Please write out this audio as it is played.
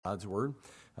God's Word.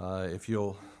 If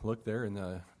you'll look there in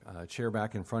the chair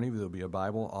back in front of you, there'll be a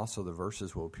Bible. Also, the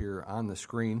verses will appear on the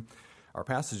screen. Our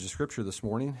passage of Scripture this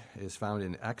morning is found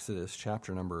in Exodus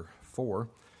chapter number 4.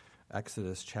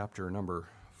 Exodus chapter number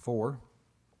 4.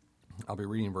 I'll be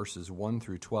reading verses 1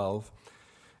 through 12,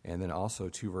 and then also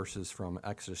two verses from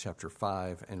Exodus chapter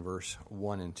 5 and verse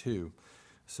 1 and 2.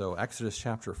 So Exodus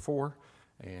chapter 4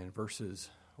 and verses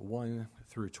 1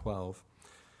 through 12.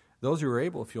 Those who are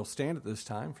able, if you'll stand at this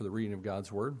time for the reading of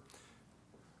God's Word.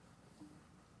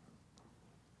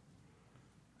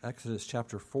 Exodus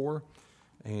chapter 4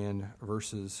 and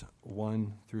verses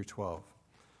 1 through 12.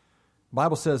 The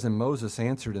Bible says, "And Moses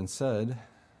answered and said,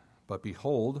 But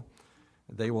behold,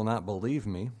 they will not believe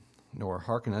me, nor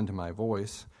hearken unto my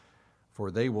voice, for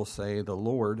they will say, The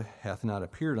Lord hath not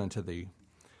appeared unto thee.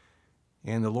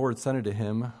 And the Lord said unto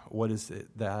him, What is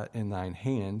it that in thine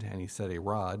hand? And he said, A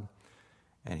rod.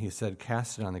 And he said,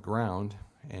 Cast it on the ground.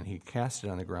 And he cast it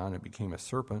on the ground, and it became a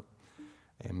serpent.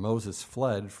 And Moses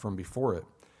fled from before it.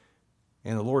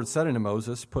 And the Lord said unto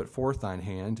Moses, Put forth thine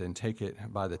hand, and take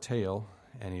it by the tail.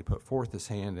 And he put forth his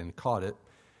hand, and caught it.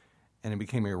 And it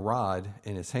became a rod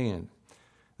in his hand,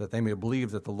 that they may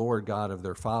believe that the Lord God of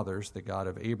their fathers, the God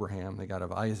of Abraham, the God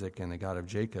of Isaac, and the God of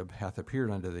Jacob, hath appeared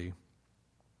unto thee.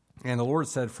 And the Lord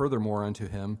said furthermore unto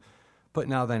him, Put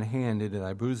now thine hand into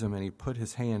thy bosom. And he put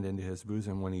his hand into his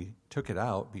bosom. When he took it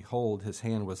out, behold, his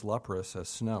hand was leprous as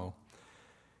snow.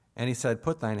 And he said,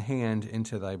 Put thine hand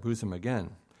into thy bosom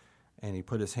again. And he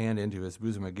put his hand into his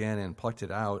bosom again, and plucked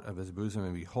it out of his bosom.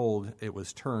 And behold, it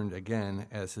was turned again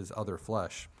as his other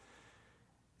flesh.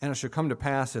 And it shall come to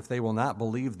pass, if they will not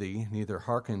believe thee, neither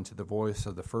hearken to the voice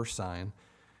of the first sign,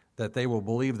 that they will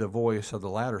believe the voice of the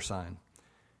latter sign.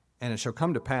 And it shall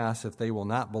come to pass, if they will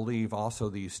not believe also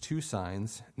these two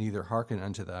signs, neither hearken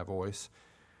unto thy voice,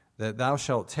 that thou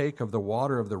shalt take of the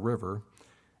water of the river,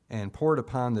 and pour it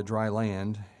upon the dry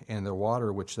land, and the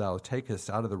water which thou takest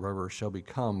out of the river shall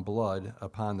become blood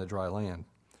upon the dry land.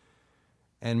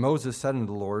 And Moses said unto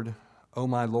the Lord, O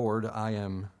my Lord, I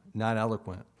am not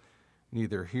eloquent,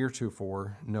 neither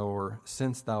heretofore, nor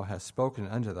since thou hast spoken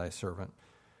unto thy servant,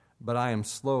 but I am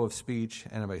slow of speech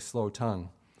and of a slow tongue.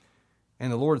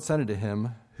 And the Lord said unto him,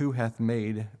 Who hath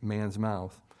made man's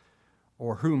mouth?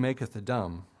 Or who maketh the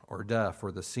dumb, or deaf,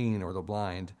 or the seen, or the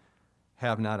blind?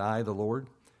 Have not I the Lord?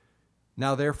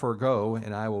 Now therefore go,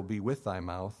 and I will be with thy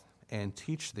mouth, and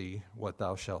teach thee what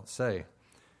thou shalt say.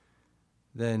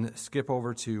 Then skip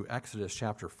over to Exodus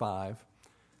chapter 5.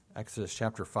 Exodus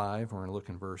chapter 5, we're going to look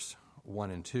in verse 1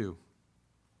 and 2.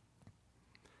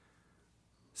 It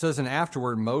says, And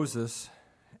afterward Moses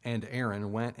and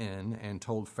Aaron went in and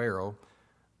told Pharaoh,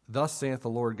 Thus saith the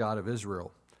Lord God of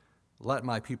Israel, Let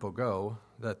my people go,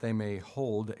 that they may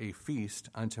hold a feast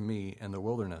unto me in the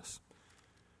wilderness.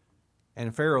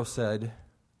 And Pharaoh said,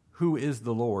 Who is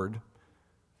the Lord,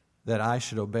 that I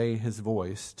should obey his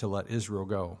voice to let Israel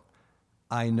go?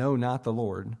 I know not the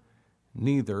Lord,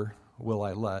 neither will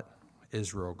I let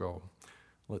Israel go.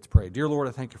 Let's pray. Dear Lord,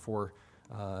 I thank you for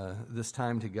this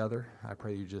time together. I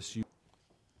pray you just use.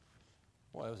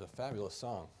 Well, it was a fabulous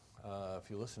song. If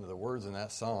you listen to the words in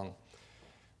that song,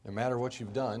 no matter what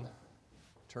you've done,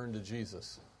 turn to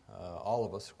Jesus. All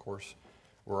of us, of course,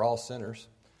 we're all sinners,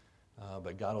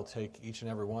 but God will take each and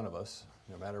every one of us,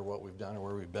 no matter what we've done or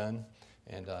where we've been.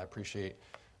 And I appreciate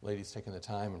ladies taking the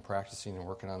time and practicing and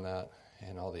working on that,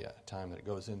 and all the time that it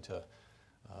goes into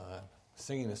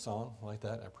singing a song like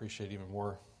that. I appreciate even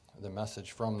more the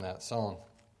message from that song.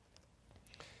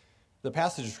 The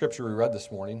passage of Scripture we read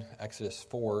this morning, Exodus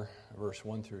 4, verse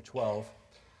 1 through 12,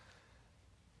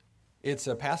 it's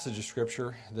a passage of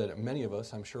Scripture that many of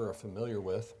us, I'm sure, are familiar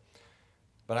with.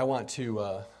 But I want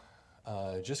to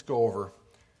just go over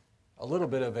a little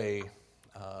bit of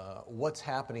what's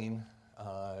happening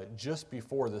just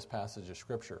before this passage of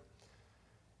Scripture.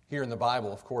 Here in the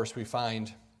Bible, of course, we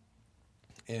find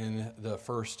in the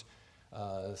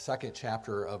second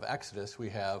chapter of Exodus, we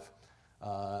have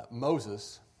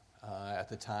Moses at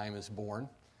the time is born.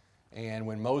 And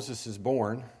when Moses is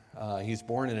born, he's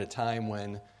born at a time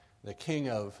when the king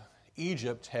of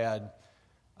Egypt had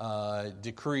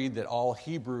decreed that all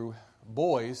Hebrew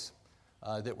boys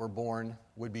that were born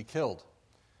would be killed.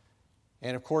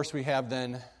 And of course we have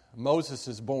then Moses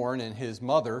is born, and his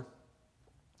mother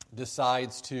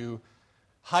decides to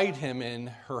hide him in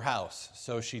her house.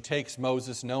 So she takes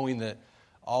Moses, knowing that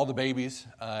all the babies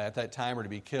at that time are to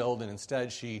be killed, and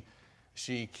instead she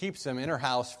keeps him in her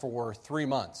house for 3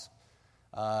 months.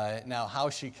 Now,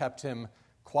 how she kept him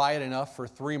quiet enough for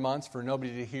 3 months for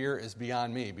nobody to hear is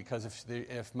beyond me, because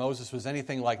if Moses was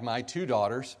anything like my two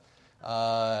daughters,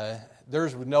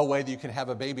 There's no way that you can have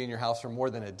a baby in your house for more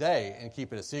than a day and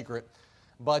keep it a secret.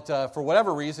 But for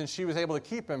whatever reason, she was able to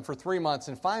keep him for 3 months.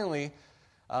 And finally,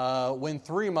 when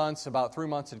about 3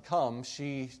 months had come,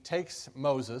 she takes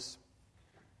Moses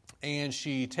and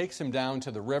she takes him down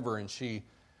to the river and she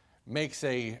makes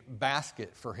a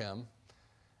basket for him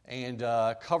and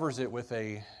covers it with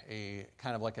a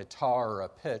kind of like a tar or a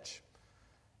pitch.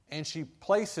 And she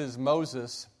places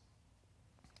Moses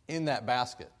in that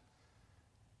basket.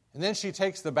 And then she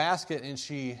takes the basket and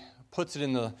she puts it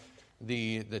in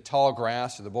the tall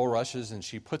grass or the bulrushes, and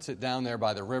she puts it down there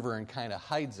by the river and kind of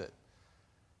hides it.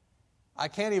 I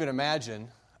can't even imagine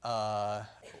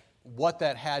what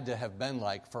that had to have been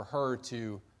like for her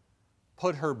to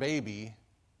put her baby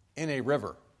in a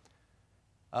river.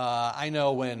 I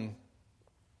know when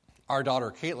our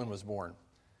daughter Caitlin was born,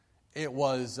 it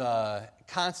was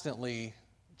constantly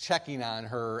checking on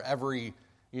her every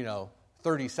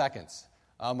 30 seconds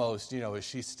almost. Is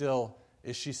she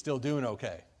still doing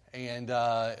okay? And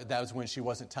that was when she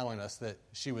wasn't telling us that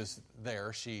she was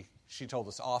there. She told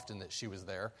us often that she was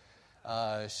there.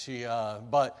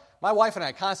 But my wife and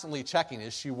I constantly checking: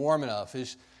 is she warm enough?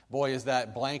 Is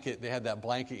that blanket? They had that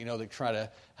blanket, that try to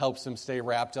helps them stay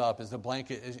wrapped up. Is the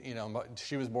blanket?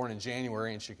 She was born in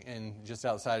January and just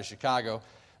outside of Chicago,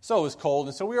 so it was cold,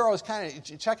 and so we were always kind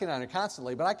of checking on her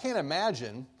constantly. But I can't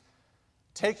imagine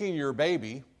taking your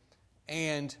baby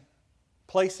and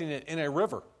placing it in a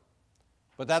river.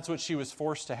 But that's what she was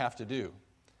forced to have to do.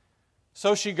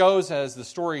 So she goes, as the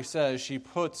story says, she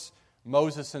puts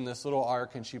Moses in this little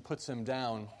ark and she puts him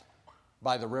down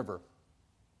by the river.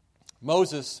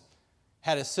 Moses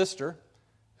had a sister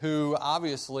who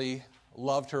obviously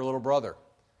loved her little brother.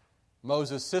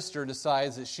 Moses' sister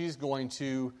decides that she's going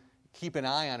to keep an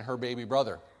eye on her baby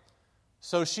brother.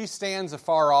 So she stands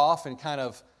afar off and kind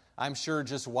of, I'm sure,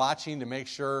 just watching to make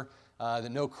sure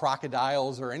that no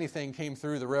crocodiles or anything came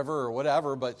through the river or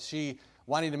whatever, but she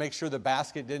wanting to make sure the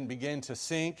basket didn't begin to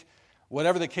sink.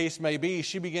 Whatever the case may be,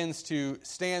 she begins to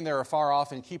stand there afar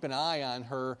off and keep an eye on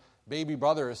her baby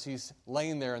brother as he's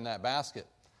laying there in that basket.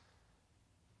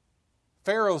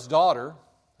 Pharaoh's daughter,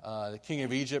 the king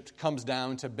of Egypt, comes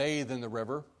down to bathe in the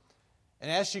river. And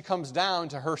as she comes down,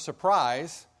 to her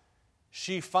surprise,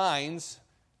 she finds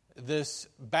this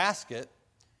basket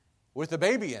with a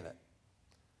baby in it.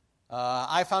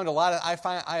 I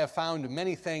have found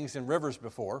many things in rivers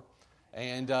before,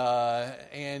 and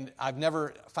I've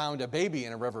never found a baby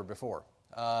in a river before.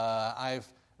 I've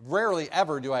rarely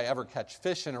ever do I ever catch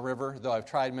fish in a river, though I've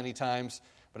tried many times,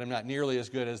 but I'm not nearly as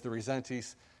good as the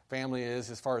Resentis family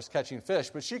is as far as catching fish.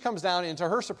 But she comes down, and to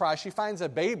her surprise, she finds a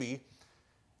baby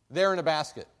there in a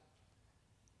basket.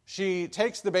 She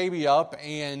takes the baby up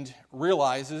and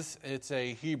realizes it's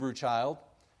a Hebrew child,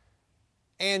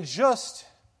 and just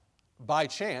by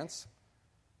chance,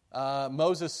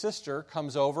 Moses' sister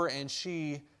comes over and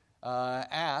she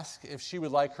asks if she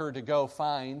would like her to go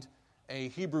find a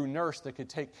Hebrew nurse that could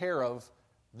take care of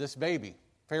this baby.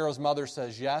 Pharaoh's mother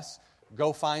says, yes,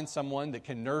 go find someone that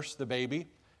can nurse the baby.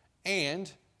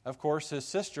 And, of course, his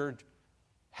sister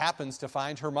happens to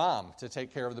find her mom to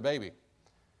take care of the baby.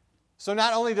 So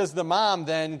not only does the mom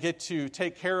then get to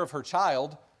take care of her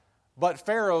child, but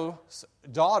Pharaoh's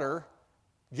daughter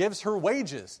gives her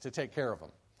wages to take care of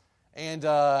them. And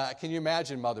can you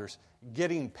imagine, mothers,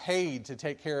 getting paid to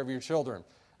take care of your children?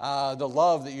 The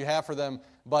love that you have for them.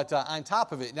 But on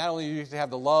top of it, not only do you get to have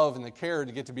the love and the care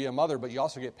to get to be a mother, but you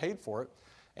also get paid for it.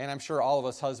 And I'm sure all of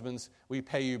us husbands, we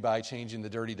pay you by changing the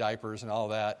dirty diapers and all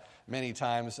that many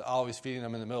times, always feeding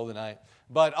them in the middle of the night.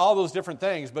 But all those different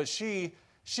things. But she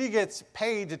gets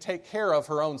paid to take care of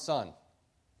her own son.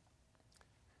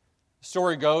 The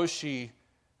story goes, she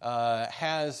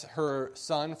has her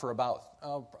son for about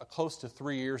close to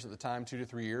 3 years at the time, 2 to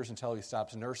 3 years, until he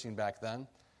stops nursing back then.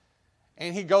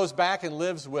 And he goes back and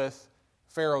lives with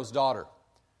Pharaoh's daughter.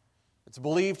 It's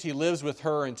believed he lives with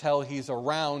her until he's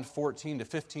around 14 to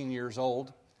 15 years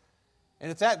old.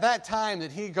 And it's at that time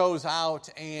that he goes out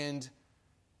and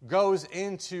goes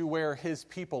into where his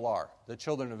people are, the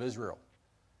children of Israel.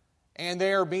 And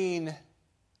they are being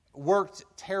worked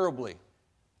terribly.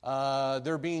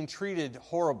 They're being treated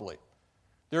horribly.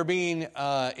 They're being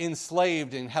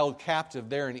enslaved and held captive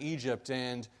there in Egypt.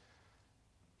 And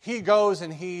he goes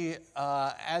and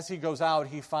as he goes out,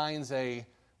 he finds a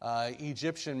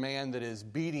Egyptian man that is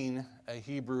beating a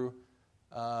Hebrew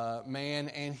man,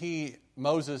 and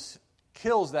Moses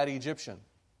kills that Egyptian.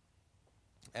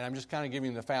 And I'm just kind of giving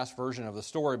you the fast version of the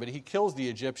story, but he kills the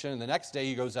Egyptian, and the next day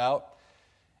he goes out,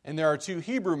 and there are 2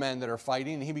 Hebrew men that are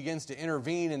fighting, and he begins to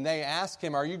intervene, and they ask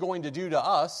him, are you going to do to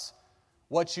us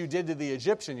what you did to the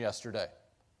Egyptian yesterday?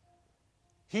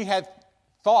 he had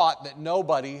thought that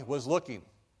nobody was looking,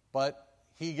 but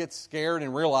he gets scared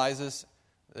and realizes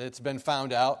it's been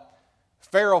found out.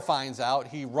 Pharaoh finds out.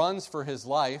 He runs for his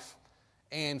life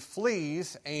and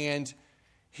flees, and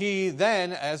he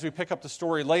then, as we pick up the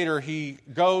story later, he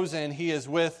goes and he is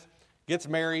gets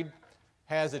married,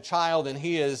 has a child, and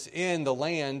he is in the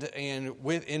land and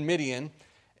in Midian,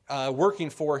 working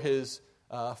for his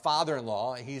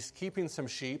father-in-law. He's keeping some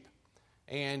sheep,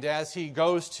 and as he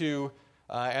goes to,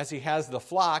 as he has the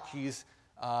flock, he's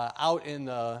out in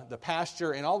the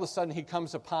pasture, and all of a sudden he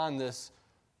comes upon this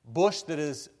bush that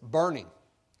is burning.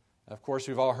 Of course,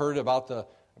 we've all heard about the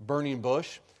burning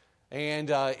bush. And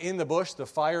in the bush, the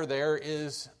fire there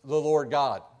is the Lord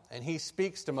God. And he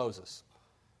speaks to Moses.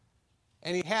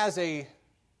 And he has a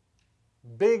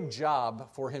big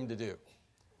job for him to do.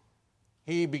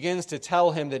 He begins to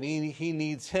tell him that he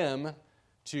needs him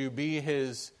to be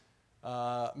his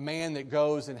man that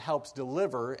goes and helps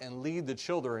deliver and lead the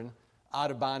children out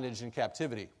of bondage and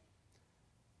captivity.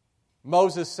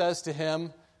 Moses says to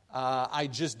him, I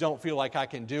just don't feel like I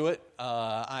can do it.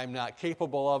 I'm not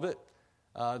capable of it.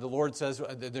 The Lord says,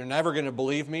 they're never going to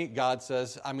believe me. God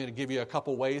says, I'm going to give you a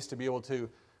couple ways to be able to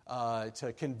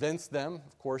convince them.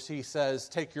 Of course, he says,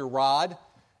 take your rod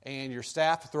and your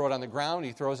staff, throw it on the ground.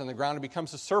 He throws it on the ground, it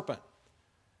becomes a serpent.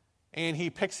 And he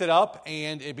picks it up,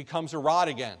 and it becomes a rod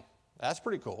again. That's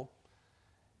pretty cool.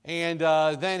 And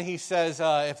then he says,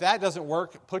 if that doesn't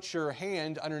work, put your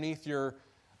hand underneath your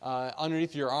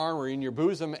arm or in your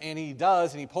bosom, and he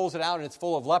does, and he pulls it out, and it's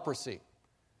full of leprosy.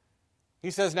 He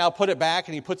says, now put it back,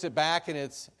 and he puts it back, and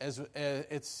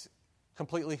it's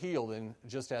completely healed, and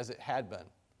just as it had been.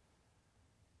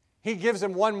 He gives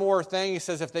him one more thing. He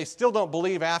says, if they still don't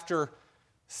believe after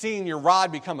seeing your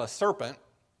rod become a serpent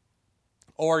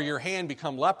or your hand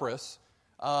become leprous,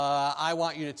 I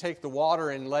want you to take the water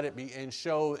and let it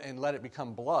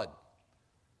become blood.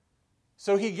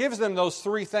 So he gives them those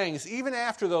three things. Even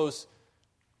after those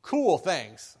cool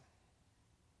things,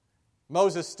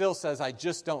 Moses still says, I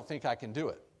just don't think I can do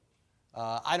it.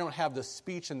 I don't have the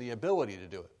speech and the ability to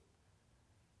do it.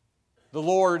 The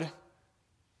Lord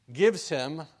gives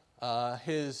him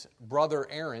his brother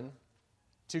Aaron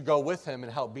to go with him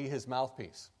and help be his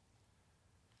mouthpiece.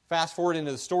 Fast forward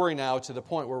into the story now to the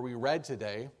point where we read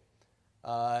today.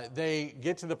 They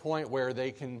get to the point where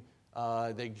they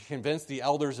convince the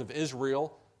elders of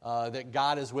Israel that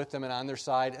God is with them and on their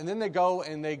side. And then they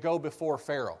go before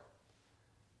Pharaoh.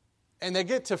 And they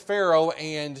get to Pharaoh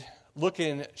and look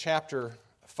in chapter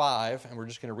 5, and we're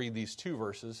just going to read these two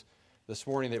verses this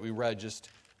morning that we read just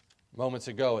moments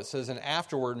ago. It says, and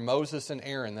afterward Moses and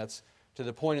Aaron, that's to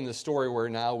the point in the story where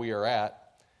now we are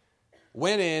at,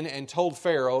 went in and told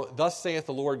Pharaoh, thus saith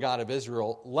the Lord God of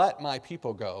Israel, let my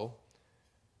people go,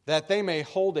 that they may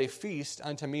hold a feast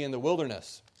unto me in the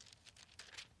wilderness.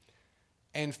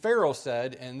 And Pharaoh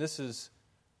said, and this is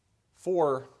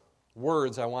 4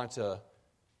 words I want to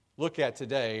look at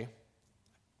today.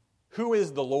 Who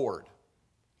is the Lord,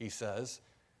 he says,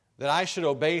 that I should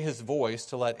obey his voice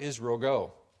to let Israel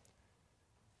go?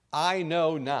 I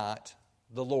know not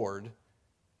the Lord,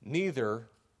 neither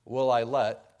will I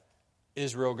let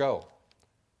Israel go.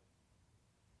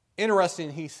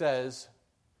 Interesting, he says,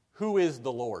 who is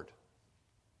the Lord?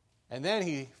 And then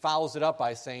he follows it up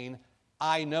by saying,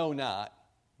 I know not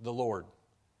the Lord.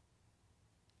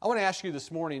 I want to ask you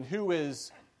this morning, who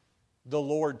is the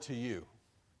Lord to you?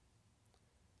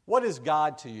 What is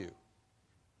God to you?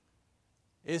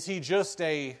 Is he just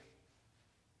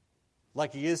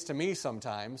like he is to me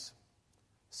sometimes,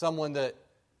 someone that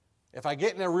if I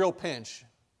get in a real pinch,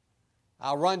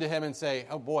 I'll run to him and say,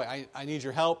 oh boy, I need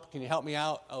your help. Can you help me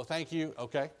out? Oh, thank you.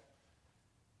 Okay.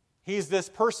 He's this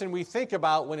person we think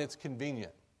about when it's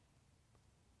convenient.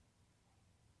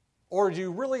 Or do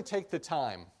you really take the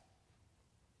time,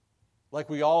 like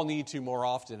we all need to more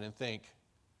often, and think,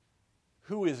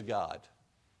 who is God?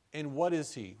 And what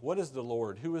is he? What is the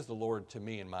Lord? Who is the Lord to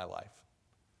me in my life?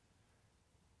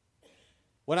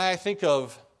 When I think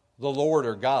of the Lord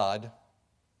or God,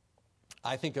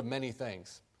 I think of many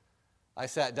things. I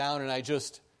sat down and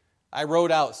I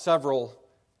wrote out several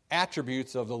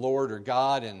attributes of the Lord or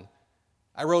God, and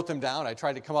I wrote them down. I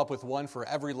tried to come up with one for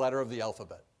every letter of the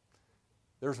alphabet.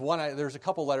 There's a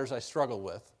couple letters I struggled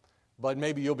with, but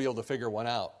maybe you'll be able to figure one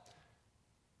out.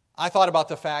 I thought about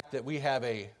the fact that we have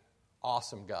an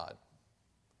awesome God.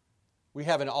 We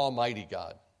have an almighty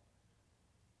God.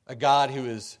 A God who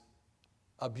is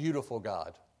a beautiful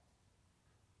God.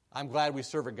 I'm glad we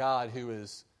serve a God who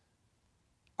is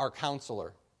our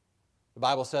counselor. The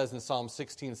Bible says in Psalm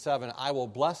 16:7, I will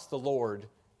bless the Lord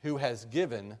who has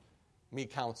given me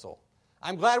counsel.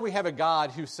 I'm glad we have a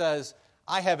God who says,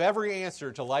 I have every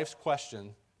answer to life's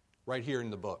question right here in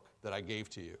the book that I gave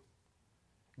to you.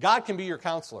 God can be your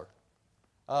counselor.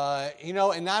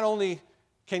 And not only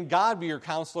can God be your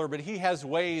counselor, but He has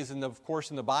ways, of course,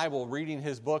 in the Bible, reading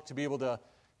His book, to be able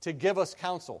to give us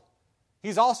counsel.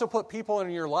 He's also put people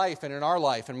in your life and in our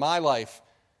life, in my life,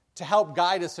 to help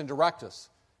guide us and direct us.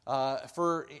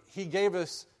 He gave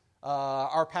us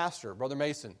our pastor, Brother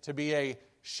Mason, to be a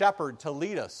shepherd, to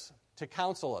lead us, to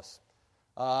counsel us.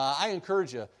 I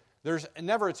encourage you, there's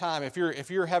never a time, if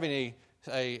you're having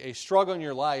a struggle in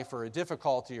your life or a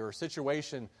difficulty or a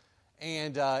situation,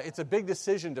 and it's a big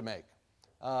decision to make,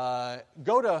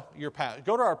 go to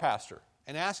our pastor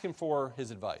and ask him for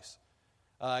his advice.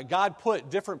 God put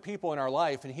different people in our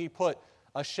life, and He put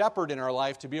a shepherd in our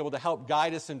life to be able to help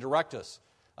guide us and direct us.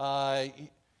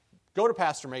 Go to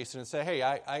Pastor Mason and say, hey,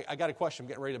 I got a question. I'm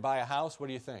getting ready to buy a house. What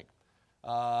do you think?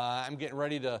 I'm getting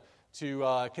ready to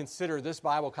consider this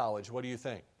Bible college. What do you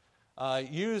think?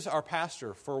 Use our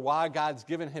pastor for why God's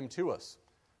given him to us.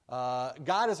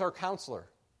 God is our counselor.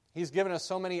 He's given us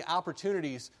so many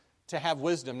opportunities to have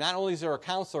wisdom. Not only is He our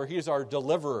counselor, He's our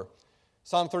deliverer.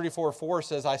 Psalm 34:4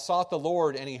 says, I sought the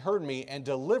Lord, and He heard me and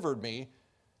delivered me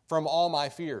from all my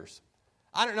fears.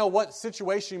 I don't know what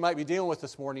situation you might be dealing with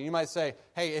this morning. You might say,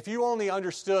 hey, if you only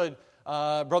understood,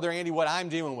 Brother Andy, what I'm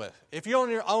dealing with. If you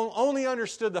only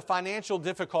understood the financial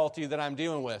difficulty that I'm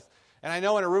dealing with. And I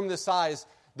know in a room this size,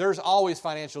 there's always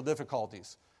financial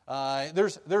difficulties.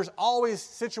 There's always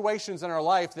situations in our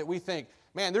life that we think,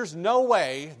 man, there's no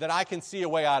way that I can see a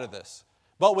way out of this.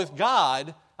 But with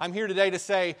God, I'm here today to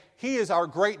say He is our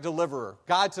great deliverer.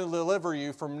 God to deliver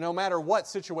you from no matter what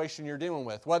situation you're dealing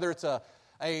with, whether it's a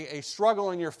struggle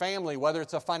in your family, whether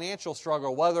it's a financial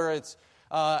struggle, whether it's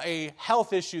a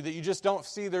health issue that you just don't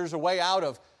see there's a way out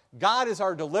of. God is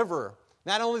our deliverer.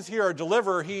 Not only is He our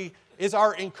deliverer, He is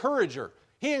our encourager.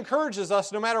 He encourages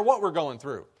us no matter what we're going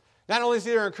through. Not only is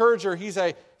He our encourager, He's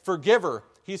a forgiver.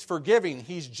 He's forgiving.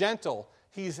 He's gentle.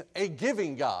 He's a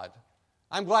giving God.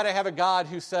 I'm glad I have a God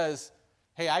who says,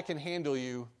 hey, I can handle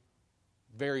you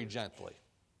very gently.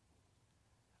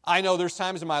 I know there's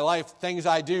times in my life, things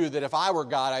I do that if I were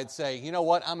God, I'd say, you know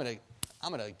what, I'm going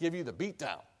to give you the beat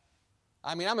down.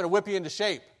 I'm going to whip you into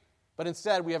shape. But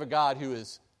instead, we have a God who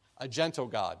is a gentle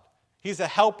God. He's a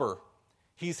helper.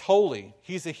 He's holy.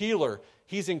 He's a healer.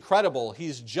 He's incredible.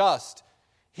 He's just.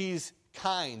 He's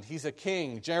kind. He's a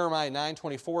king. Jeremiah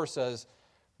 9:24 says,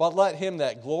 but let him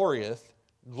that glorieth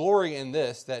glory in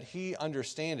this, that he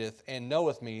understandeth and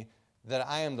knoweth me, that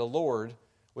I am the Lord,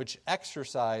 which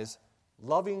exercise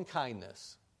loving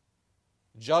kindness,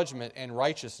 judgment, and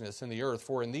righteousness in the earth.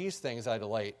 For in these things I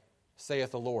delight,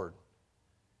 saith the Lord.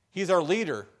 He's our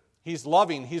leader. He's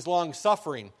loving. He's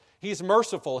long-suffering. He's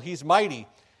merciful. He's mighty.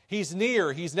 He's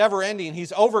near. He's never-ending.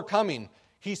 He's overcoming.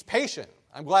 He's patient.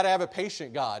 I'm glad I have a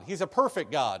patient God. He's a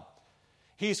perfect God.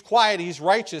 He's quiet. He's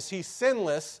righteous. He's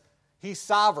sinless. He's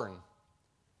sovereign.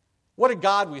 What a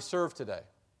God we serve today.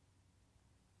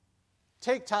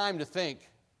 Take time to think,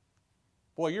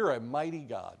 boy, you're a mighty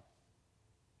God.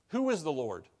 Who is the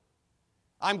Lord?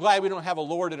 I'm glad we don't have a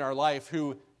Lord in our life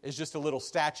who is just a little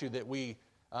statue that we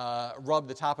rub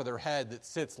the top of their head that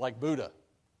sits like Buddha.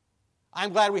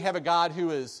 I'm glad we have a God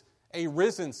who is a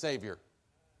risen Savior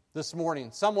this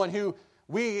morning, someone who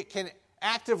we can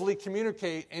actively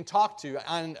communicate and talk to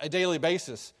on a daily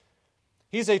basis.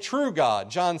 He's a true God.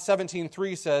 John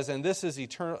 17:3 says, and this is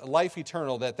life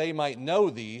eternal, that they might know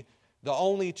thee, the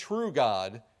only true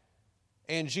God,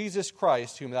 and Jesus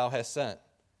Christ, whom thou hast sent.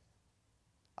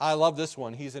 I love this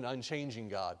one. He's an unchanging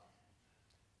God.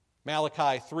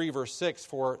 Malachi 3 verse 6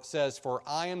 says, for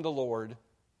I am the Lord,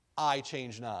 I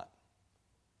change not.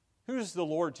 Who's the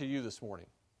Lord to you this morning?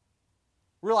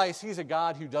 Realize He's a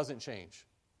God who doesn't change.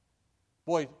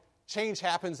 Boy, change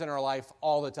happens in our life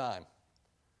all the time.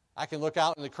 I can look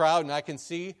out in the crowd and I can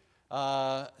see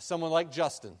someone like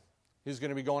Justin, who's going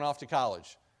to be going off to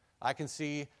college. I can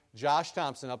see Josh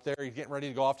Thompson up there, he's getting ready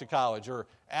to go off to college, or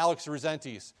Alex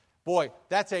Rosentes. Boy,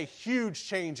 that's a huge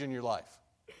change in your life.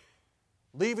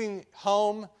 Leaving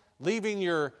home, leaving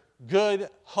your good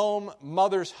home,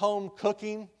 mother's home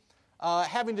cooking,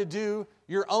 having to do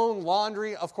your own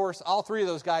laundry. Of course, all three of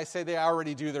those guys say they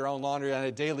already do their own laundry on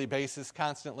a daily basis,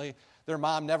 constantly. Their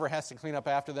mom never has to clean up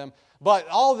after them. But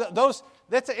all those,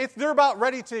 they're about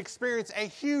ready to experience a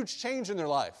huge change in their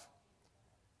life.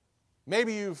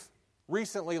 Maybe you've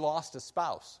recently lost a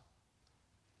spouse.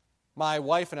 My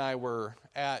wife and I were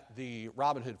at the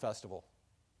Robin Hood Festival,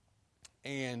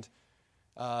 and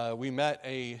we met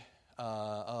a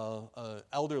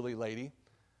elderly lady.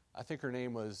 I think her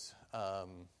name was,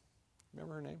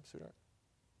 remember her name, sweetheart?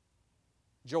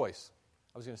 Joyce.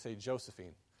 I was going to say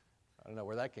Josephine. I don't know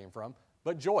where that came from.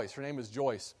 But Joyce, her name is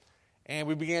Joyce. And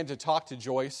we began to talk to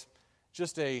Joyce,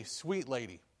 just a sweet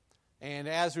lady. And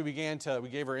as we gave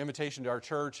her an invitation to our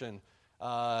church and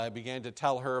began to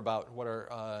tell her about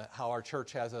how our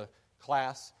church has a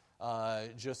class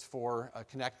just for a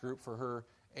connect group for her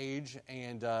age.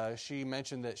 And she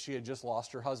mentioned that she had just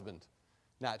lost her husband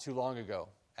not too long ago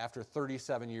after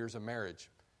 37 years of marriage.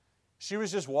 She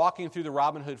was just walking through the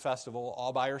Robin Hood Festival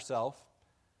all by herself.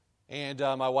 And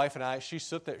my wife and I, she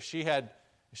stood there.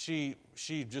 She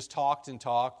just talked and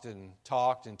talked and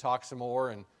talked and talked some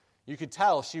more. And you could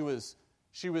tell she was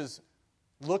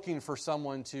looking for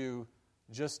someone to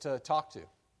talk to.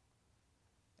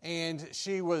 And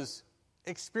she was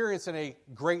experiencing a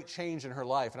great change in her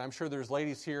life. And I'm sure there's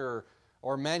ladies here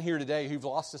or men here today who've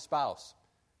lost a spouse.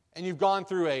 And you've gone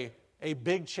through a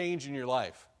big change in your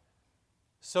life.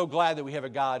 So glad that we have a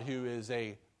God who is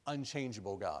a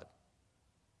unchangeable God.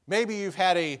 Maybe you've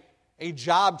had a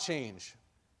job change,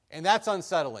 and that's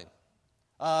unsettling.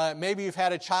 Maybe you've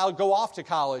had a child go off to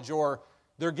college, or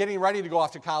they're getting ready to go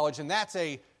off to college, and that's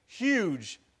a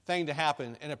huge thing to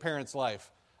happen in a parent's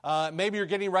life. Maybe you're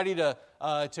getting ready to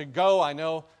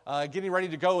go, getting ready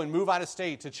to go and move out of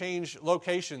state to change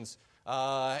locations,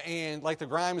 and like the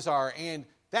Grimes are, and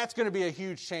that's going to be a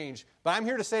huge change. But I'm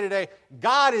here to say today,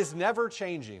 God is never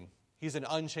changing. He's an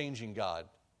unchanging God.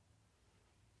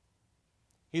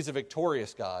 He's a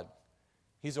victorious God.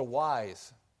 He's a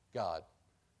wise God.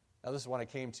 Now, this is when I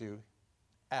came to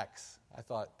X. I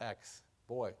thought X.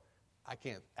 Boy, I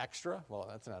can't. Extra? Well,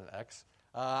 that's not an X.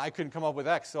 I couldn't come up with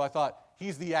X, so I thought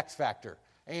he's the X factor.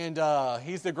 And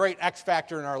he's the great X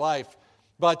factor in our life.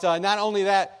 But not only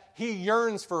that, he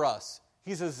yearns for us.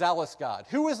 He's a zealous God.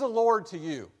 Who is the Lord to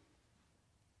you?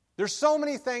 There's so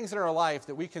many things in our life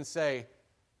that we can say,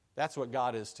 that's what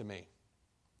God is to me.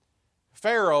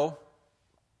 Pharaoh,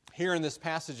 here in this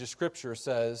passage of Scripture,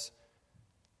 says,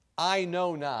 I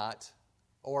know not,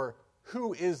 or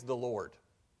who is the Lord?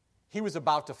 He was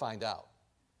about to find out.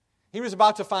 He was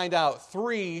about to find out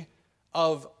three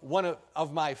of one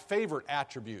of my favorite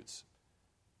attributes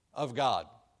of God.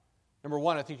 Number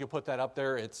one, I think you'll put that up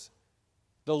there. It's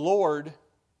the Lord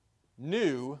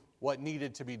knew what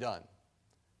needed to be done.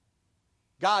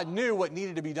 God knew what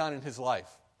needed to be done in his life.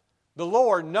 The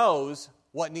Lord knows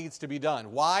what needs to be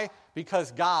done. Why?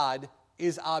 Because God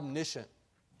is omniscient.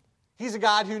 He's a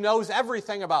God who knows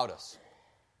everything about us.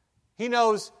 He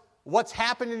knows what's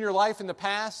happened in your life in the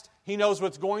past. He knows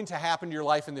what's going to happen to your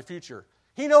life in the future.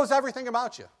 He knows everything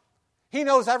about you. He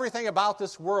knows everything about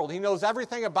this world. He knows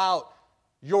everything about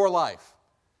your life.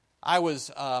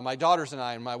 My daughters and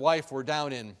I and my wife were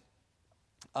down in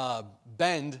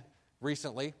Bend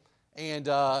recently, and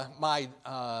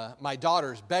my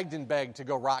daughters begged and begged to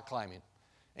go rock climbing.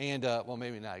 And, well,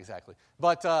 maybe not exactly.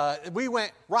 But we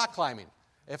went rock climbing.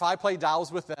 If I play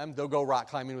dolls with them, they'll go rock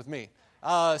climbing with me.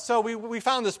 So we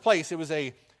found this place. It was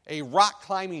a rock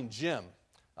climbing gym.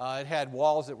 It had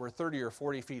walls that were 30 or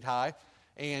 40 feet high.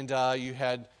 And you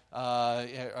had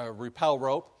a rappel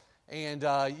rope. And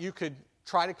you could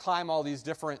try to climb all these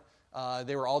different,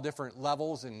 they were all different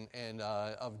levels and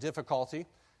of difficulty.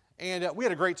 And we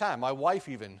had a great time. My wife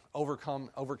even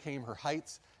overcame her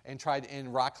heights and tried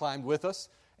and rock climbed with us.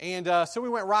 And so we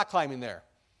went rock climbing there.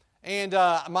 And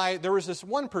there was this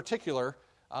one particular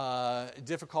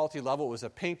difficulty level. It was a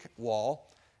pink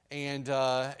wall. And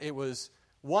it was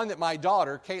one that my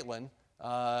daughter, Caitlin,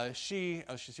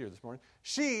 she's here this morning,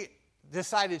 she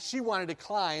decided she wanted to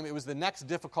climb. It was the next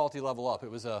difficulty level up.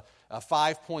 It was a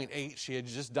 5.8. She had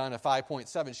just done a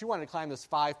 5.7. She wanted to climb this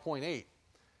 5.8.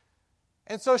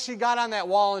 And so she got on that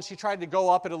wall and she tried to go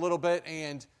up it a little bit,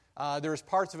 and there was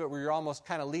parts of it where you're almost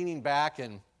kind of leaning back,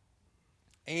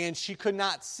 and she could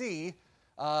not see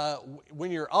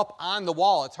when you're up on the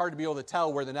wall. It's hard to be able to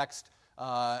tell where the next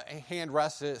hand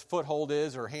rest is, foothold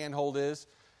is, or handhold is.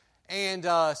 And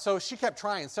so she kept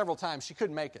trying several times. She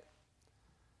couldn't make it.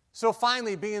 So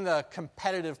finally, being the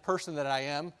competitive person that I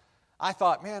am, I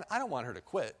thought, man, I don't want her to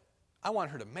quit. I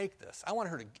want her to make this. I want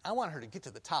her to get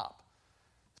to the top.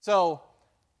 So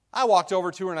I walked over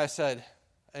to her and I said,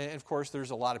 and of course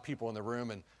there's a lot of people in the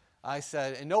room, and I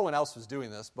said, and no one else was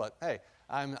doing this, but hey,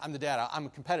 I'm the dad. I'm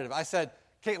competitive. I said,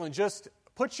 Caitlin, just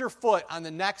put your foot on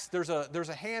the next. There's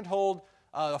a handhold,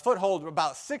 a foothold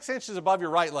about 6 inches above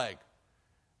your right leg.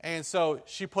 And so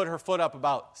she put her foot up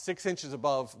about 6 inches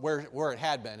above where it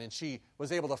had been, and she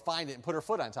was able to find it and put her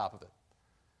foot on top of it.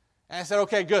 And I said,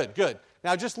 okay, good.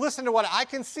 Now just listen to what I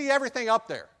can see everything up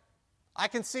there. I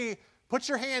can see, put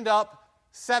your hand up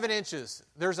 7 inches.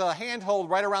 There's a handhold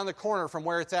right around the corner from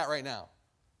where it's at right now.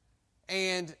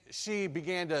 And she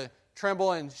began to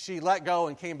tremble, and she let go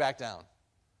and came back down.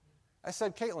 I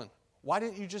said, Caitlin, why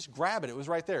didn't you just grab it? It was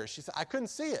right there. She said, I couldn't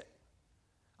see it.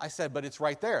 I said, but it's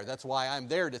right there. That's why I'm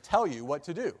there to tell you what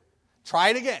to do. Try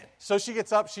it again. So she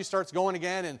gets up, she starts going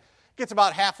again, and gets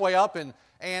about halfway up, and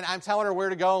I'm telling her where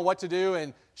to go and what to do,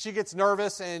 and she gets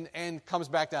nervous and comes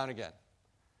back down again.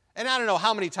 And I don't know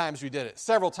how many times we did it,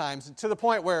 several times, to the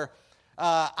point where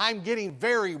I'm getting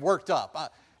very worked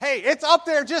up. Hey, it's up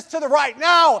there just to the right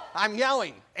now. I'm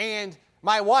yelling. And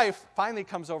my wife finally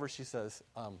comes over. She says,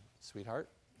 sweetheart,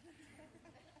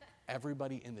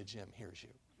 everybody in the gym hears you.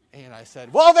 And I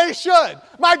said, well, they should.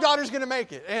 My daughter's going to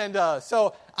make it. And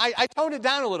so I toned it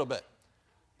down a little bit.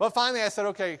 But finally I said,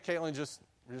 okay, Caitlin,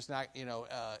 we're just not,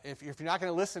 if you're not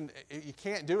going to listen, you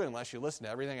can't do it unless you listen to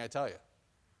everything I tell you.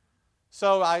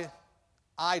 So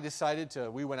I decided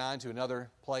we went on to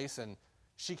another place, and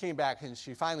she came back, and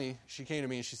she came to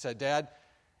me and she said, Dad,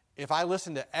 if I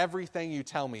listen to everything you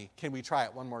tell me, can we try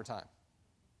it one more time?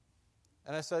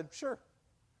 And I said, sure.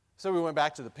 So we went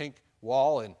back to the pink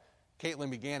wall, and Caitlin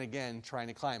began again trying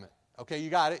to climb it. Okay, you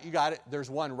got it. There's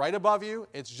one right above you.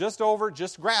 It's just over.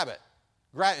 Just grab it.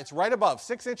 It's right above,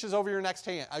 6 inches over your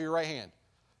your right hand.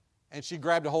 And she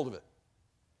grabbed a hold of it.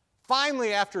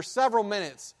 Finally, after several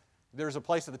minutes, there's a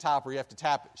place at the top where you have to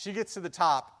tap it. She gets to the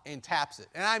top and taps it.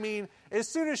 And I mean, as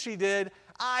soon as she did,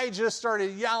 I just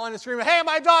started yelling and screaming, hey,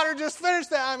 my daughter just finished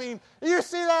that. I mean, you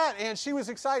see that? And she was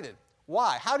excited.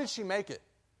 Why? How did she make it?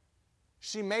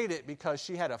 She made it because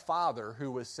she had a father who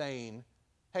was saying,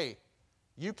 hey,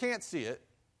 you can't see it,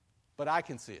 but I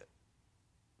can see it.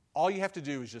 All you have to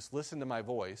do is just listen to my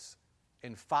voice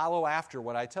and follow after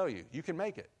what I tell you. You can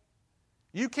make it.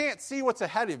 You can't see what's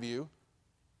ahead of you,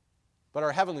 but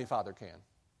our Heavenly Father can.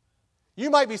 You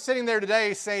might be sitting there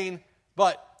today saying,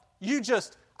 but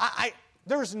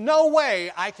there's no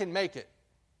way I can make it.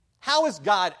 How is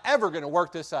God ever going to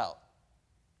work this out?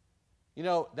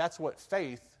 That's what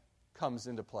faith comes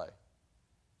into play.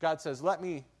 God says, let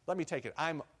me take it.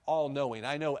 I'm all-knowing.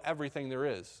 I know everything there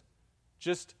is.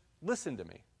 Just listen to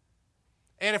me.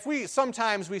 And if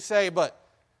sometimes we say, but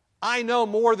I know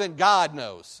more than God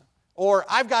knows, or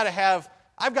I've got to have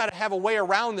a way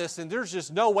around this, and there's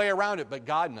just no way around it, but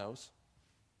God knows.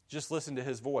 Just listen to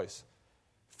his voice.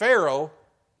 Pharaoh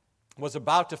was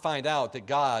about to find out that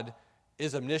God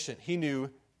is omniscient. He knew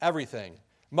everything.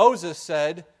 Moses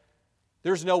said,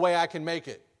 there's no way I can make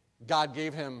it. God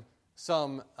gave him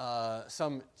some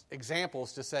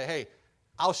examples to say, hey,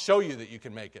 I'll show you that you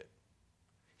can make it.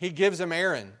 He gives him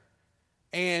Aaron.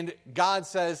 And God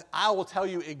says, I will tell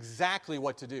you exactly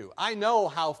what to do. I know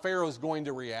how Pharaoh's going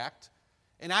to react.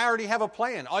 And I already have a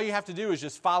plan. All you have to do is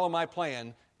just follow my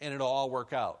plan, and it'll all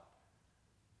work out.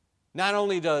 Not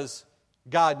only does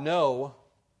God know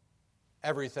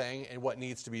everything and what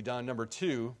needs to be done, number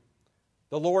two,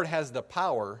 the Lord has the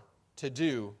power to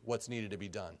do what's needed to be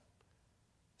done.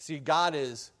 See, God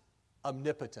is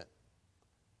omnipotent.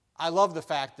 I love the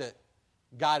fact that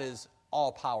God is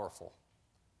all-powerful.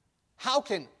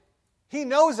 He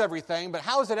knows everything, but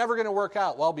how is it ever going to work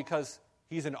out? Well, because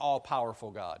he's an all-powerful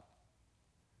God.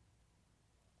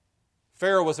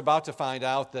 Pharaoh was about to find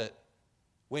out that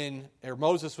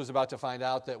Moses was about to find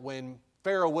out that when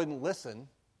Pharaoh wouldn't listen,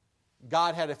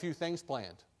 God had a few things planned.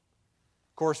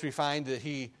 Of course, we find that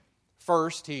he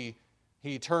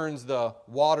turns the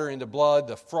water into blood,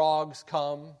 the frogs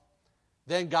come,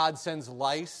 then God sends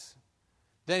lice,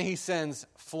 then he sends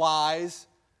flies,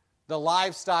 the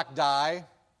livestock die,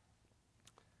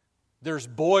 there's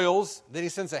boils, then he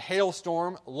sends a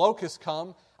hailstorm, locusts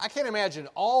come. I can't imagine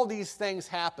all these things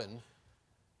happen,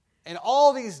 and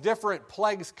all these different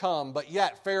plagues come, but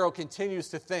yet Pharaoh continues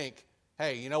to think,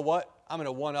 hey, you know what? I'm going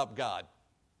to one-up God.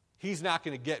 He's not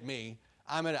going to get me.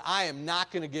 I am not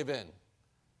going to give in.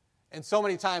 And so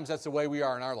many times that's the way we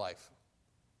are in our life.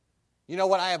 You know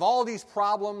what? I have all these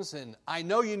problems, and I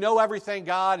know you know everything,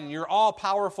 God, and you're all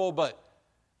powerful, but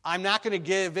I'm not going to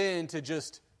give in to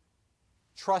just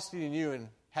trusting in you and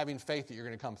having faith that you're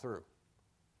going to come through.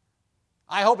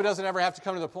 I hope it doesn't ever have to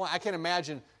come to the point. I can't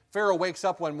imagine Pharaoh wakes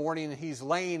up one morning and he's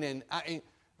laying in,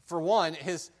 for one,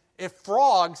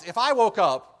 if I woke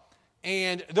up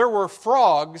and there were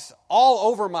frogs all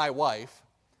over my wife,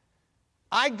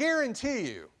 I guarantee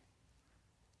you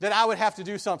that I would have to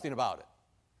do something about it.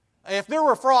 If there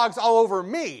were frogs all over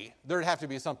me, there'd have to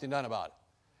be something done about it.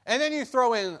 And then you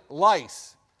throw in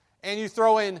lice, and you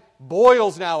throw in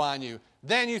boils now on you.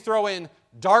 Then you throw in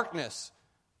darkness.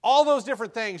 All those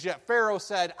different things, yet Pharaoh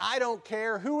said, I don't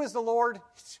care. Who is the Lord?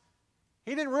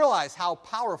 He didn't realize how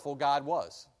powerful God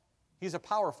was. He's a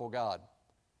powerful God.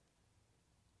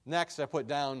 Next, I put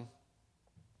down,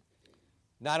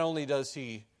 not only does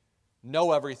he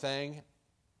know everything.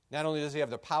 Not only does he have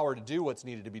the power to do what's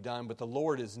needed to be done, but the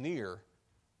Lord is near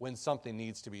when something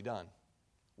needs to be done.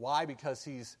 Why? Because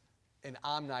he's an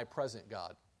omnipresent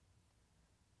God.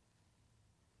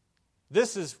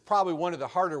 This is probably one of the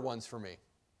harder ones for me.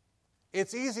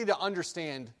 It's easy to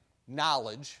understand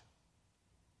knowledge,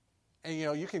 and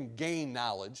you can gain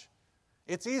knowledge.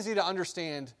 It's easy to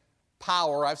understand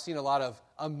power. I've seen a lot of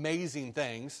amazing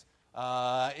things,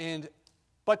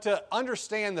 but to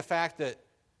understand the fact that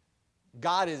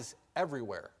God is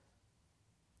everywhere.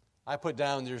 I put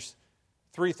down, there's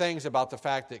 3 things about the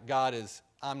fact that God is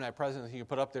omnipresent that you can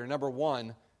put up there. Number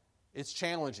 1, it's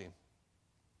challenging.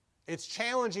 It's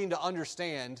challenging to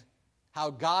understand how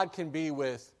God can be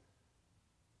with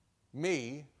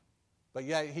me, but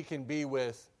yet he can be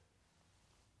with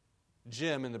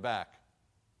Jim in the back.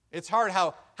 It's hard.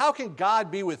 How can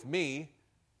God be with me,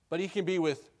 but he can be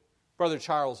with Brother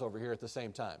Charles over here at the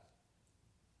same time?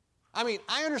 I mean,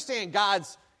 I understand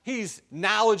he's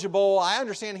knowledgeable. I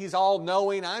understand he's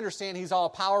all-knowing. I understand he's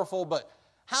all-powerful, but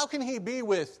how can he be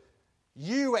with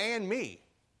you and me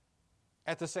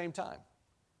at the same time?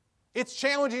 It's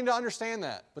challenging to understand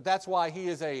that, but that's why he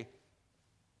is a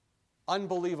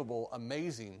unbelievable,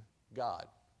 amazing God.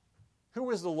 Who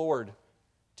is the Lord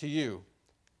to you?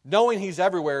 Knowing he's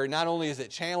everywhere, not only is it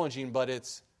challenging, but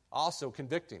it's also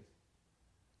convicting.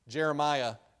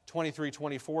 Jeremiah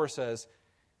 23:24 says,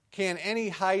 "Can any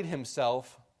hide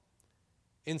himself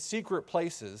in secret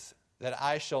places that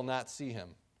I shall not see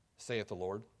him, saith the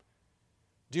Lord?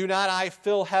 Do not I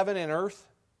fill heaven and earth,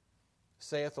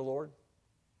 saith the Lord?"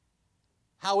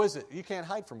 How is it? You can't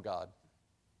hide from God.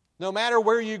 No matter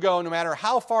where you go, no matter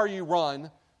how far you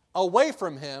run away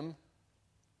from him,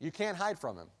 you can't hide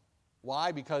from him.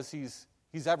 Why? Because he's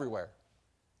everywhere.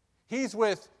 He's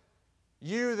with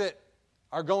you that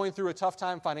are going through a tough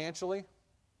time financially,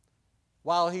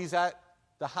 while he's at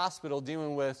the hospital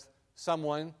dealing with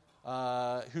someone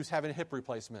who's having a hip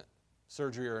replacement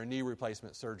surgery or a knee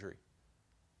replacement surgery.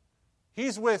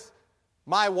 He's with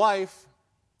my wife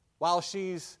while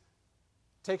she's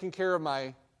taking care of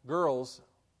my girls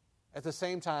at the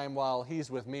same time while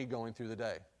he's with me going through the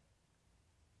day.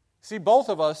 See, both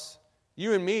of us,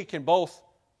 you and me, can both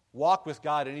walk with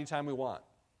God anytime we want.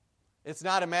 It's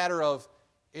not a matter of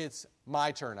it's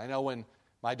my turn. I know when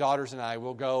my daughters and I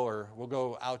will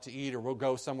go out to eat or we'll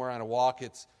go somewhere on a walk,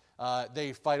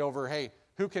 they fight over, hey,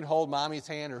 who can hold mommy's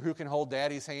hand or who can hold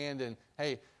daddy's hand, and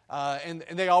hey, and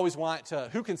they always want to,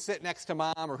 who can sit next to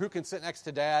mom or who can sit next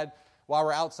to dad while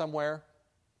we're out somewhere.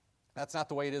 That's not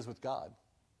the way it is with God.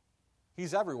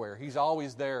 He's everywhere. He's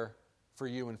always there for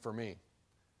you and for me.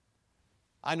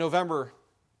 On November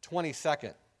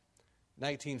 22nd,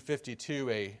 1952,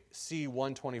 a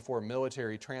C-124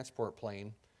 military transport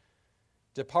plane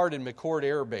departed McChord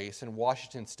Air Base in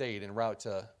Washington State en route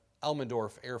to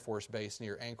Elmendorf Air Force Base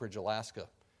near Anchorage, Alaska,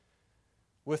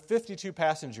 with 52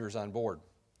 passengers on board.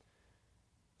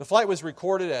 The flight was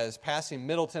recorded as passing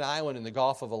Middleton Island in the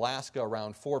Gulf of Alaska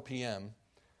around 4 p.m.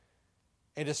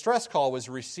 A distress call was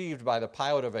received by the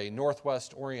pilot of a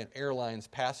Northwest Orient Airlines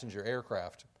passenger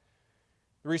aircraft.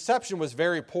 The reception was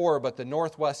very poor, but the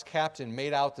Northwest captain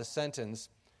made out the sentence,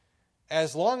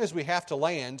 "As long as we have to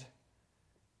land,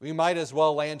 we might as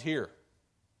well land here."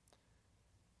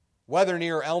 Weather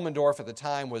near Elmendorf at the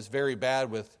time was very bad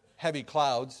with heavy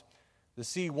clouds. The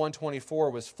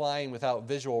C-124 was flying without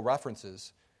visual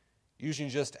references, using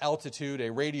just altitude,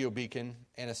 a radio beacon,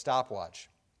 and a stopwatch.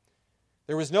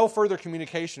 There was no further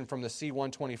communication from the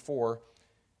C-124,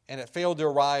 and it failed to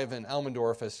arrive in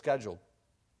Elmendorf as scheduled.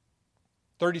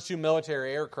 32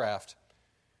 military aircraft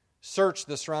searched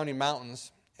the surrounding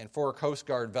mountains, and 4 Coast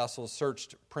Guard vessels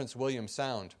searched Prince William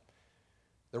Sound.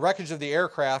 The wreckage of the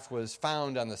aircraft was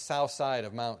found on the south side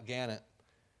of Mount Gannett,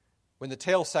 when the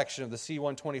tail section of the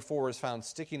C-124 was found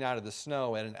sticking out of the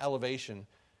snow at an elevation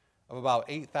of about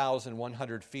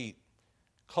 8,100 feet,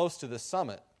 close to the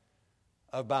summit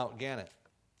of Mount Gannett.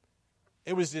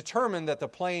 It was determined that the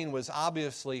plane was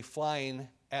obviously flying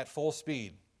at full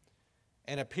speed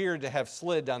and appeared to have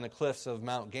slid down the cliffs of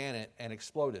Mount Gannett and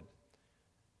exploded.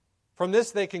 From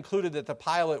this, they concluded that the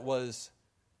pilot was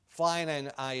flying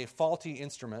on a faulty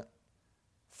instrument,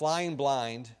 flying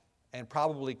blind, and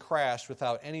probably crashed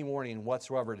without any warning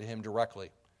whatsoever to him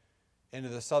directly into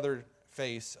the southern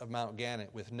face of Mount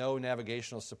Gannett with no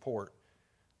navigational support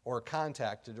or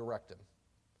contact to direct him.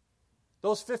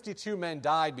 Those 52 men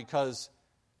died because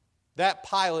that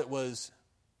pilot was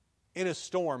in a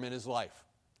storm in his life.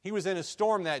 He was in a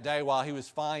storm that day while he was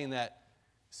flying that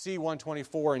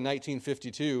C-124 in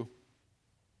 1952.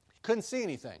 He couldn't see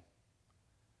anything.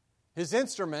 His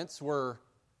instruments were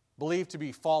believed to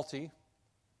be faulty.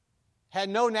 had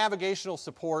no navigational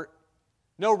support,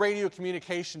 no radio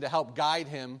communication to help guide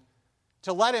him,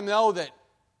 to let him know that,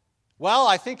 well,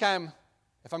 I think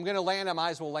if I'm going to land, I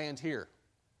might as well land here.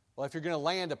 Well, if you're going to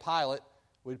land, a pilot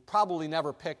would probably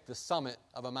never pick the summit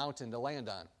of a mountain to land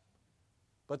on.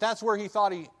 But that's where he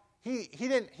thought he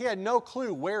had no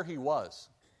clue where he was,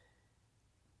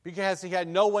 because he had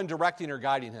no one directing or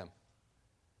guiding him.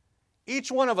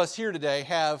 Each one of us here today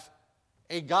have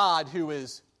a God who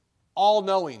is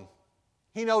all-knowing.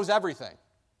 He knows everything.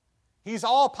 He's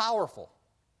all-powerful.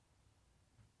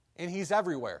 And He's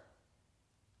everywhere.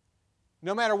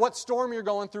 No matter what storm you're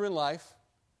going through in life,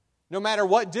 no matter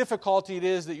what difficulty it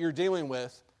is that you're dealing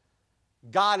with,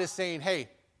 God is saying, hey,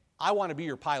 I want to be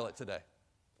your pilot today.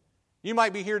 You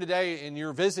might be here today and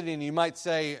you're visiting and you might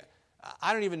say,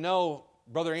 I don't even know,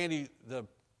 Brother Andy,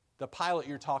 the pilot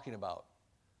you're talking about.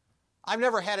 I've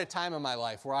never had a time in my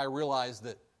life where I realized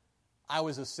that I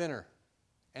was a sinner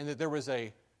and that there was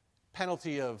a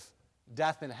penalty of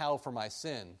death and hell for my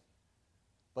sin,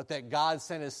 but that God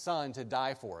sent His Son to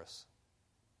die for us,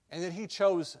 and that He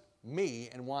chose me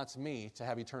and wants me to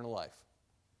have eternal life.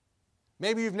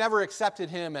 Maybe you've never accepted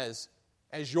Him as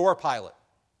your pilot,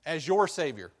 as your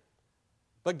Savior.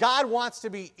 But God wants to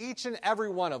be each and every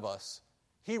one of us.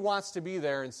 He wants to be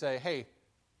there and say, hey,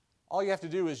 all you have to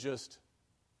do is just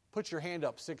put your hand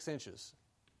up 6 inches.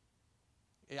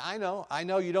 I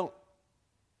know you don't.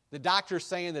 The doctor's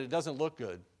saying that it doesn't look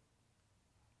good,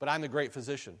 but I'm the great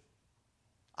physician.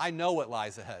 I know what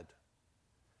lies ahead.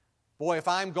 Boy, if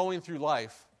I'm going through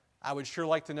life, I would sure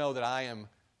like to know that I am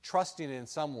trusting in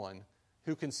someone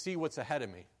who can see what's ahead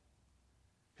of me,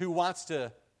 who wants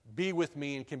to be with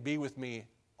me and can be with me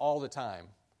all the time,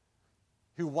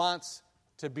 who wants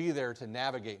to be there to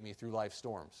navigate me through life's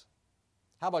storms.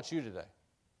 How about you today?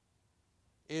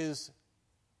 Is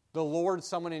the Lord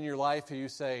someone in your life who you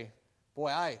say, boy,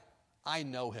 I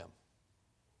know Him?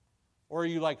 Or are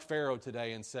you like Pharaoh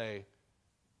today and say,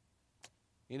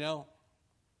 you know,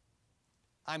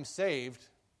 I'm saved,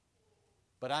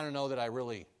 but I don't know that I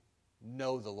really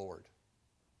know the Lord?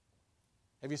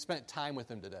 Have you spent time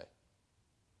with Him today?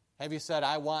 Have you said,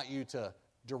 I want you to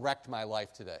direct my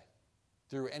life today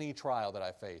through any trial that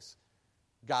I face?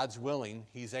 God's willing,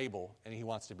 He's able, and He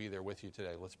wants to be there with you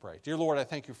today. Let's pray. Dear Lord, I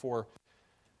thank You for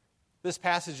this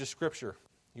passage of Scripture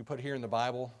You put here in the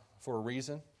Bible for a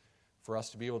reason, for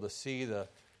us to be able to see the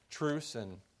truths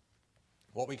and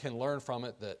what we can learn from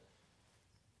it, that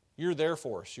You're there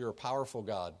for us. You're a powerful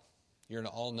God. You're an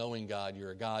all-knowing God. You're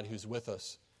a God who's with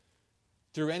us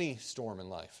through any storm in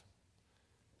life.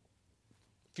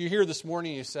 If you're here this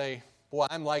morning and you say, boy,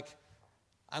 I'm like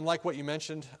what you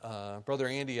mentioned, Brother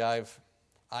Andy, I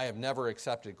have never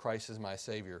accepted Christ as my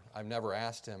Savior. I've never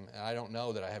asked Him, and I don't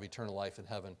know that I have eternal life in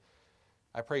heaven.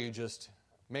 I pray you just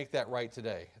make that right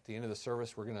today. At the end of the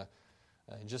service, we're going to,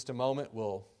 in just a moment,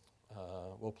 we'll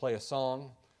play a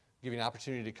song, give you an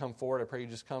opportunity to come forward. I pray you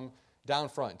just come down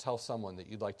front and tell someone that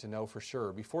you'd like to know for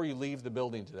sure. Before you leave the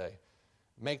building today,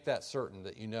 make that certain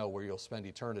that you know where you'll spend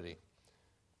eternity.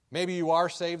 Maybe you are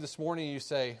saved this morning and you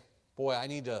say, boy, I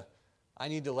need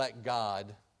to let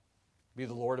God be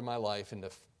the Lord of my life, and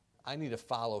I need to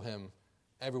follow Him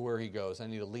everywhere He goes. I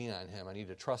need to lean on Him. I need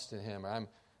to trust in Him.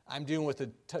 I'm dealing with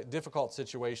a difficult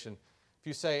situation. If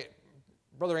you say,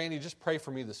 Brother Andy, just pray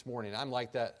for me this morning. I'm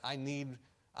like that. I need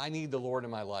the Lord in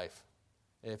my life.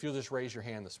 And if you'll just raise your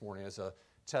hand this morning as a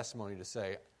testimony to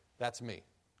say, that's me.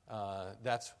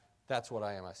 That's what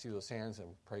I am. I see those hands and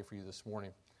pray for you this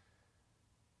morning.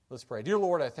 Let's pray. Dear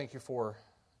Lord, I thank You for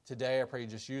today. I pray You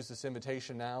just use this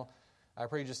invitation now. I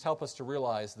pray You just help us to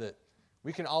realize that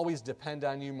we can always depend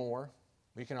on You more.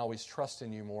 We can always trust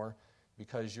in You more,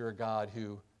 because You're a God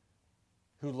who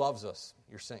loves us.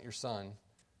 You sent Your Son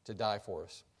to die for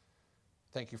us.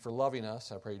 Thank You for loving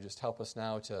us. I pray You just help us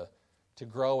now to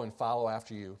grow and follow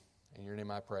after You. In Your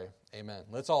name I pray. Amen.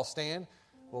 Let's all stand.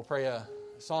 We'll pray a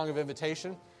song of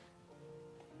invitation.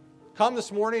 Come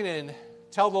this morning and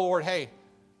tell the Lord, hey,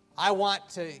 I want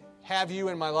to have You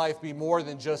in my life be more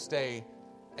than just a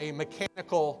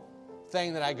mechanical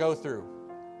thing that I go through.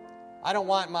 I don't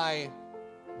want my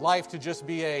life to just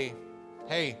be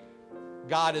hey,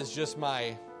 God is just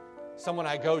someone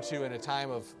I go to in a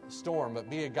time of storm, but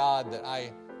be a God that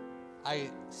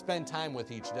I spend time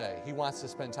with each day. He wants to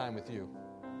spend time with You.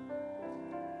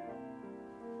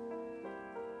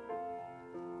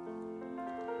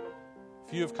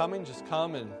 If you have coming, just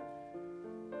come, and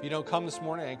if you don't come this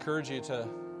morning, I encourage you to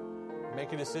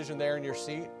make a decision there in your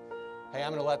seat. Hey,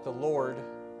 I'm going to let the Lord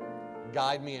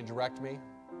guide me and direct me.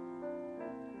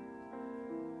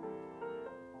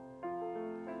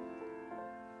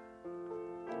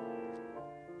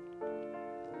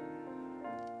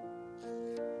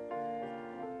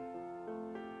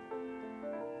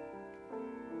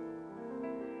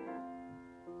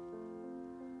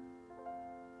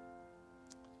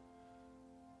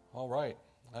 All right.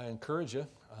 I encourage you.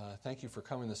 Thank you for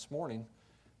coming this morning.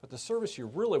 But the service you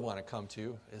really want to come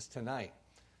to is tonight.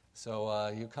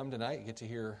 So you come tonight, you get to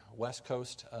hear West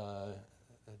Coast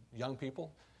young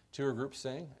people, tour groups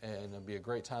sing, and it'll be a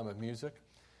great time of music.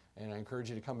 And I encourage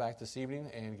you to come back this evening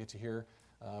and get to hear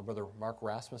Brother Mark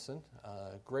Rasmussen,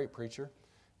 a great preacher.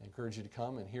 I encourage you to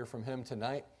come and hear from him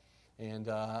tonight. And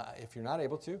if you're not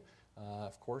able to,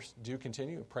 of course, do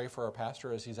continue. Pray for our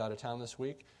pastor as he's out of town this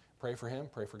week. Pray for him.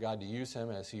 Pray for God to use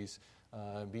him as he's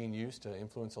being used to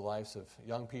influence the lives of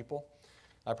young people.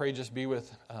 I pray just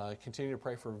continue to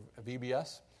pray for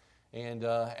VBS. And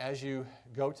as you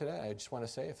go today, I just want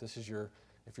to say, if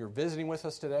you're visiting with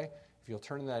us today, if you'll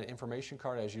turn in that information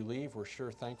card as you leave, we're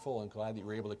sure thankful and glad that you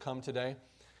were able to come today.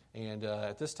 And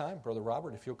at this time, Brother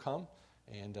Robert, if you'll come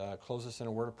and close us in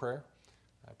a word of prayer,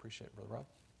 I appreciate it, Brother Rob.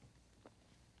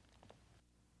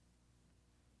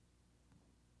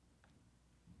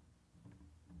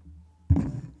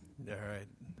 All right.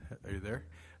 Are you there?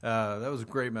 That was a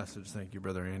great message. Thank you,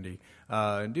 Brother Andy.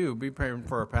 And do be praying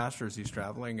for our pastor as he's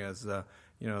traveling, as the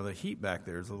heat back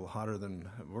there is a little hotter than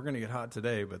we're going to get hot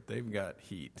today, but they've got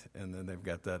heat, and then they've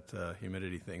got that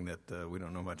humidity thing that we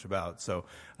don't know much about. So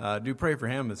do pray for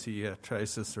him as he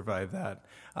tries to survive that.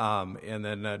 And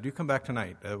then do come back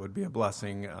tonight. That would be a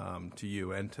blessing to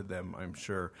you and to them, I'm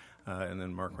sure. And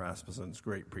then Mark Rasmussen's a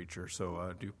great preacher,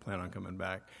 so do plan on coming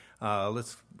back.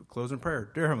 Let's close in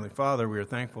prayer. Dear Heavenly Father, we are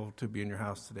thankful to be in your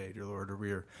house today, dear Lord.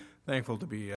 We are thankful to be